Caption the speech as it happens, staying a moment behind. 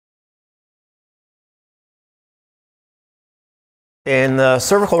In the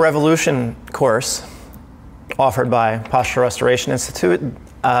Cervical Revolution course offered by Posture Restoration Institute,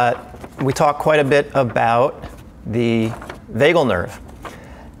 we talk quite a bit about the vagal nerve,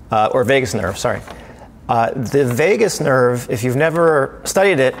 or vagus nerve, sorry. The vagus nerve, if you've never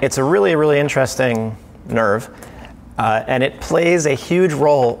studied it, it's a really, really interesting nerve, and it plays a huge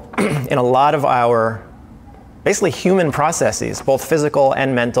role in a lot of our basically human processes, both physical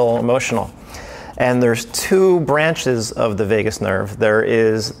and mental, emotional. And there's two branches of the vagus nerve. There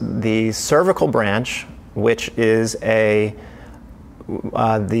is the cervical branch, which is a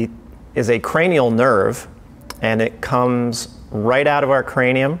cranial nerve, and it comes right out of our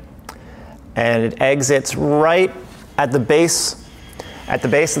cranium, and it exits right at the base of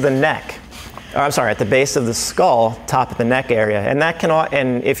the neck. I'm sorry, at the base of the skull, top of the neck area. And that can,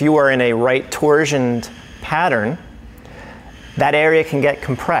 and if you are in a right torsioned pattern, that area can get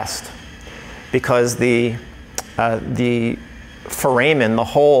compressed, because the foramen, the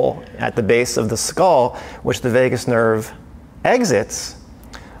hole at the base of the skull, which the vagus nerve exits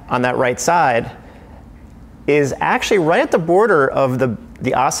on that right side, is actually right at the border of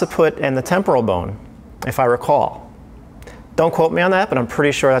the occiput and the temporal bone, if I recall. Don't quote me on that, but I'm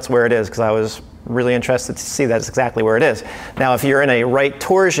pretty sure that's where it is, because I was really interested to see that's exactly where it is. Now, if you're in a right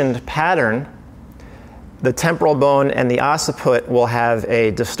torsioned pattern, the temporal bone and the occiput will have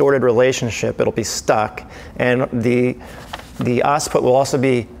a distorted relationship. It'll be stuck. And the occiput will also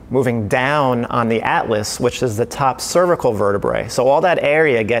be moving down on the atlas, which is the top cervical vertebrae. So all that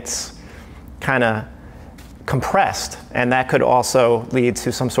area gets kind of compressed, and that could also lead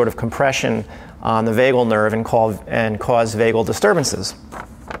to some sort of compression on the vagal nerve and cause vagal disturbances.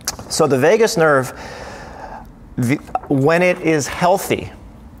 So the vagus nerve, when it is healthy,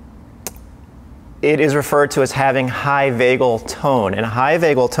 it is referred to as having high vagal tone, and high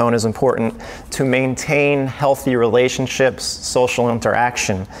vagal tone is important to maintain healthy relationships, social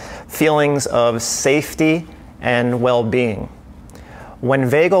interaction, feelings of safety and well-being. When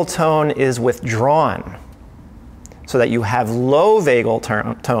vagal tone is withdrawn, so that you have low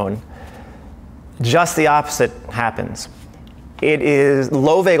vagal tone, just the opposite happens.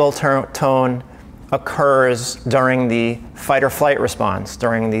 Low vagal tone occurs during the fight or flight response,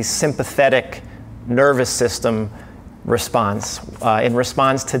 during the sympathetic nervous system response, in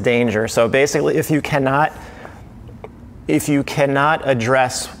response to danger. So basically, if you cannot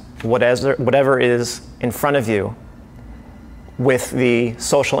address whatever is in front of you with the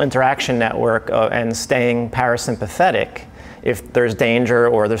social interaction network and staying parasympathetic, if there's danger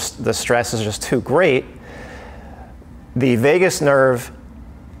or the stress is just too great, the vagus nerve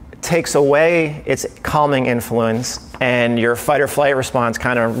takes away its calming influence, and your fight or flight response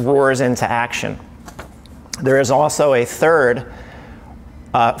kind of roars into action. There is also a third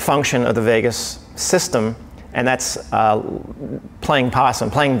function of the vagus system, and that's playing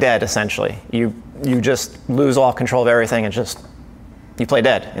possum, playing dead, essentially. You just lose all control of everything and you play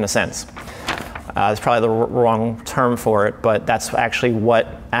dead, in a sense. It's probably the wrong term for it, but that's actually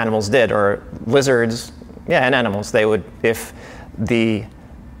what animals did, or lizards, yeah, and animals. They would, if the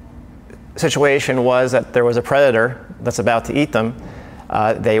situation was that there was a predator that's about to eat them,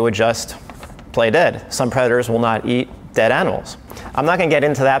 they would just play dead. Some predators will not eat dead animals. I'm not going to get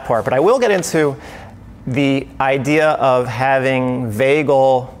into that part, but I will get into the idea of having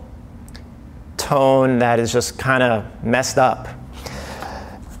vagal tone that is just kind of messed up,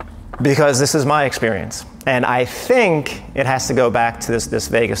 because this is my experience, and I think it has to go back to this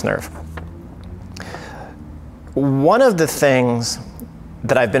vagus nerve. One of the things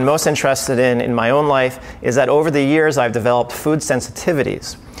that I've been most interested in my own life is that over the years I've developed food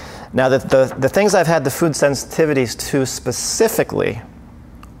sensitivities. Now, the things I've had the food sensitivities to specifically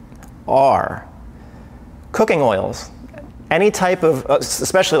are cooking oils, any type of,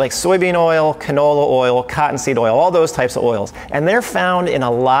 especially like soybean oil, canola oil, cottonseed oil, all those types of oils. And they're found in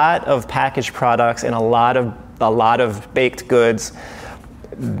a lot of packaged products, in a lot of baked goods.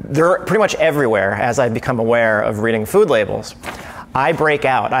 They're pretty much everywhere as I've become aware of reading food labels. I break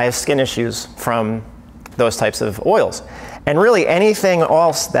out. I have skin issues from those types of oils. And really anything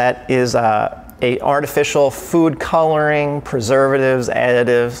else that is a artificial food coloring, preservatives,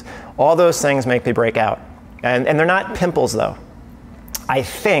 additives, all those things make me break out. And they're not pimples, though. I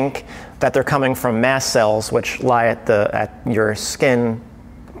think that they're coming from mast cells, which lie at your skin,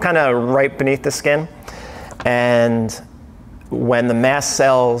 kind of right beneath the skin. And when the mast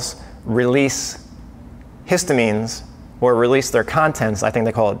cells release histamines or release their contents, I think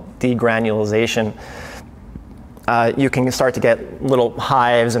they call it degranulation, you can start to get little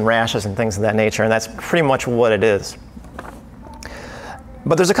hives and rashes and things of that nature, and that's pretty much what it is.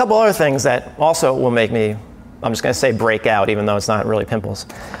 But there's a couple other things that also will make me I'm just going to say break out, even though it's not really pimples.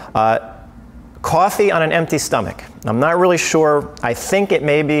 Coffee on an empty stomach. I'm not really sure. I think it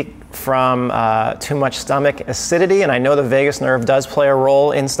may be from too much stomach acidity, and I know the vagus nerve does play a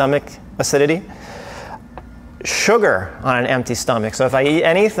role in stomach acidity. Sugar on an empty stomach. So if I eat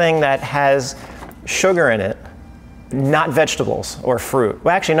anything that has sugar in it, not vegetables or fruit.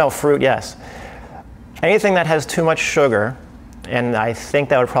 Well, actually, no, fruit, yes. Anything that has too much sugar, and I think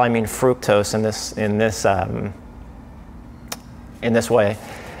that would probably mean fructose in this way.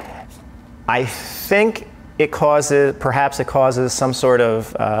 I think perhaps it causes some sort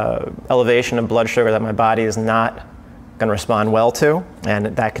of elevation of blood sugar that my body is not going to respond well to, and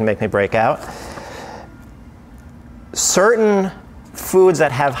that can make me break out. Certain foods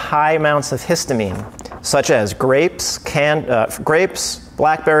that have high amounts of histamine, such as grapes,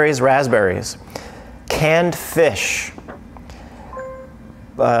 blackberries, raspberries, canned fish,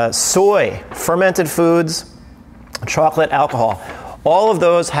 soy, fermented foods, chocolate, alcohol. All of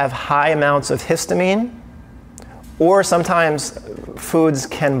those have high amounts of histamine, or sometimes foods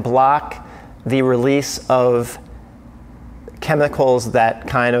can block the release of chemicals that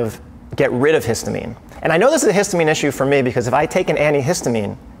kind of get rid of histamine. And I know this is a histamine issue for me because if I take an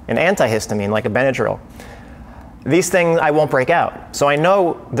antihistamine like a Benadryl, these things I won't break out. So I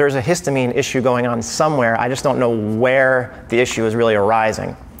know there's a histamine issue going on somewhere. I just don't know where the issue is really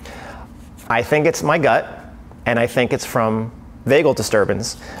arising. I think it's my gut, and I think it's from vagal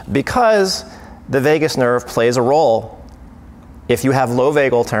disturbance because the vagus nerve plays a role. If you have low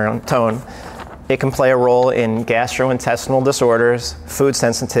vagal tone, it can play a role in gastro-intestinal disorders, food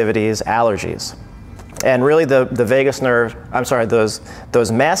sensitivities, allergies. And really the vagus nerve,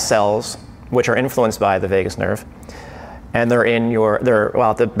 those mast cells, which are influenced by the vagus nerve, and they're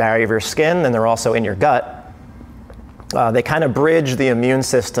at the barrier of your skin, and they're also in your gut. They kind of bridge the immune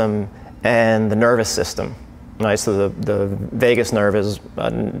system and the nervous system. Right? So the vagus nerve is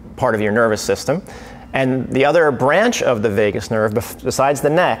part of your nervous system. And the other branch of the vagus nerve, besides the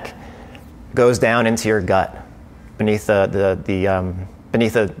neck, goes down into your gut, beneath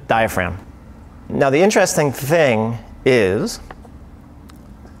the diaphragm. Now the interesting thing is,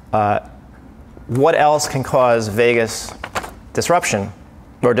 what else can cause vagus disruption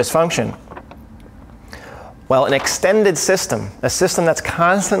or dysfunction? Well, an extended system, a system that's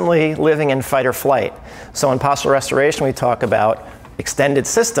constantly living in fight or flight. So in postural restoration, we talk about extended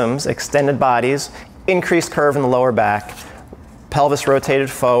systems, extended bodies, increased curve in the lower back, pelvis rotated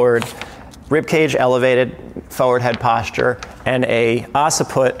forward, rib cage elevated, forward head posture, and a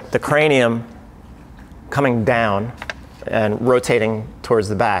occiput, the cranium, coming down and rotating towards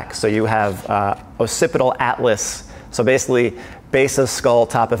the back. So you have occipital atlas, so basically base of skull,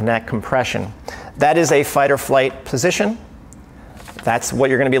 top of neck compression. That is a fight or flight position. That's what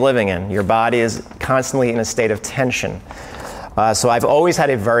you're going to be living in. Your body is constantly in a state of tension. So I've always had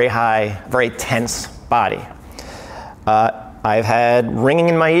a very high, very tense body. I've had ringing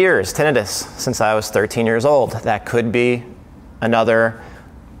in my ears, tinnitus, since I was 13 years old. That could be another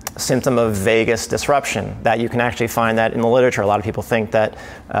symptom of vagus disruption. That you can actually find that in the literature. A lot of people think that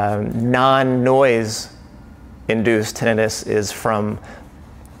non-noise induced tinnitus is from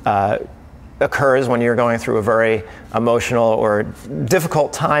occurs when you're going through a very emotional or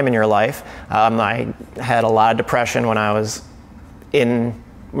difficult time in your life. I had a lot of depression when I was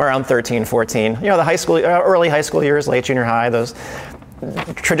around 13, 14. You know, the early high school years, late junior high, those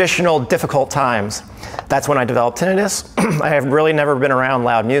traditional difficult times. That's when I developed tinnitus. I have really never been around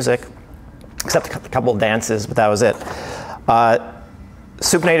loud music, except a couple of dances, but that was it.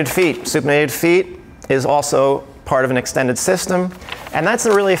 Supinated feet. Supinated feet is also part of an extended system. And that's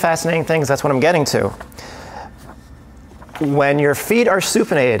the really fascinating thing, that's what I'm getting to. When your feet are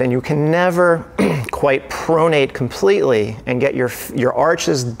supinated and you can never quite pronate completely and get your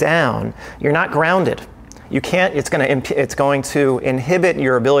arches down, you're not grounded. You can't, it's going to inhibit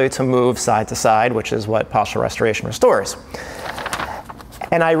your ability to move side to side, which is what postural restoration restores.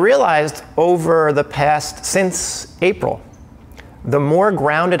 And I realized since April, the more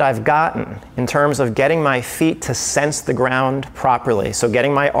grounded I've gotten in terms of getting my feet to sense the ground properly, so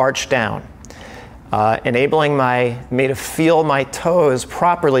getting my arch down, enabling me to feel my toes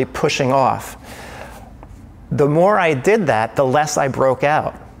properly pushing off, the more I did that, the less I broke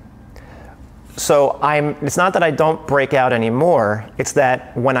out. So it's not that I don't break out anymore, it's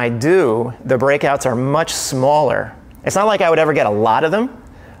that when I do, the breakouts are much smaller. It's not like I would ever get a lot of them.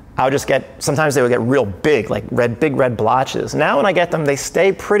 I would just sometimes they would get real big, like big red blotches. Now when I get them, they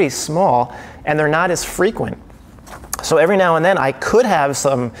stay pretty small and they're not as frequent. So every now and then I could have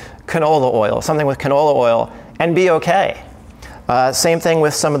some canola oil, something with canola oil, and be okay. Same thing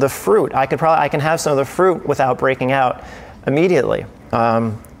with some of the fruit. I can have some of the fruit without breaking out immediately.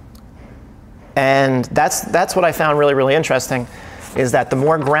 And that's what I found really, really interesting, is that the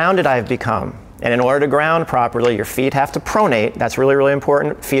more grounded I've become, and in order to ground properly, your feet have to pronate. That's really, really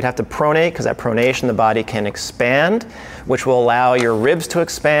important. Feet have to pronate, because at pronation the body can expand, which will allow your ribs to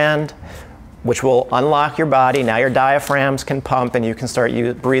expand, which will unlock your body. Now your diaphragms can pump and you can start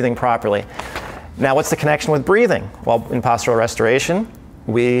breathing properly. Now what's the connection with breathing? Well, in postural restoration,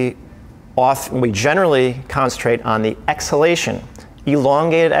 we generally concentrate on the exhalation,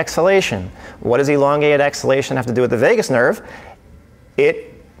 elongated exhalation. What does elongated exhalation have to do with the vagus nerve? It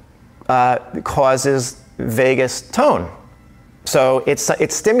causes vagus tone. So it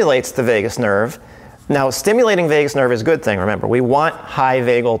stimulates the vagus nerve. Now, stimulating vagus nerve is a good thing, remember. We want high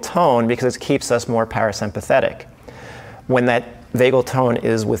vagal tone because it keeps us more parasympathetic. When that vagal tone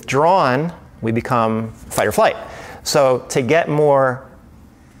is withdrawn, we become fight or flight. So to get more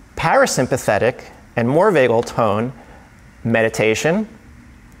parasympathetic and more vagal tone, meditation,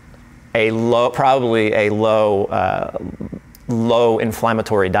 probably a low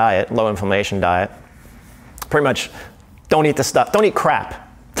inflammatory diet, low inflammation diet. Pretty much don't eat the stuff, don't eat crap.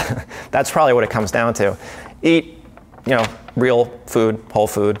 That's probably what it comes down to. Eat, real food, whole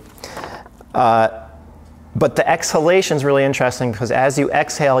food. But the exhalation is really interesting, because as you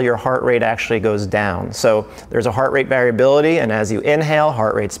exhale, your heart rate actually goes down. So there's a heart rate variability, and as you inhale,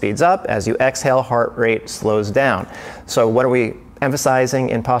 heart rate speeds up. As you exhale, heart rate slows down. So what are we emphasizing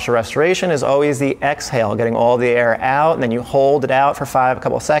in postural restoration is always the exhale, getting all the air out, and then you hold it out for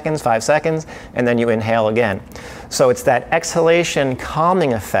 5 seconds, and then you inhale again. So it's that exhalation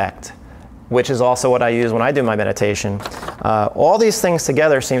calming effect, which is also what I use when I do my meditation. All these things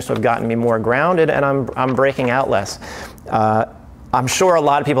together seems to have gotten me more grounded, and I'm breaking out less. I'm sure a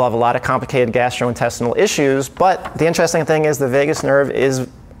lot of people have a lot of complicated gastrointestinal issues, but the interesting thing is the vagus nerve is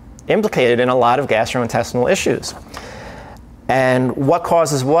implicated in a lot of gastrointestinal issues. And what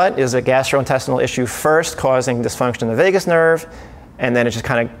causes what is a gastrointestinal issue first causing dysfunction in the vagus nerve, and then it just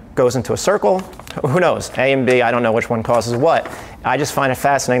kind of goes into a circle. Who knows? A and B, I don't know which one causes what. I just find it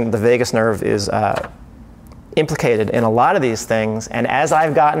fascinating that the vagus nerve is implicated in a lot of these things, and as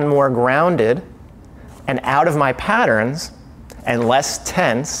I've gotten more grounded and out of my patterns and less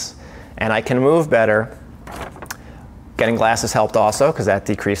tense, and I can move better, getting glasses helped also because that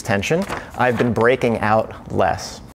decreased tension, I've been breaking out less.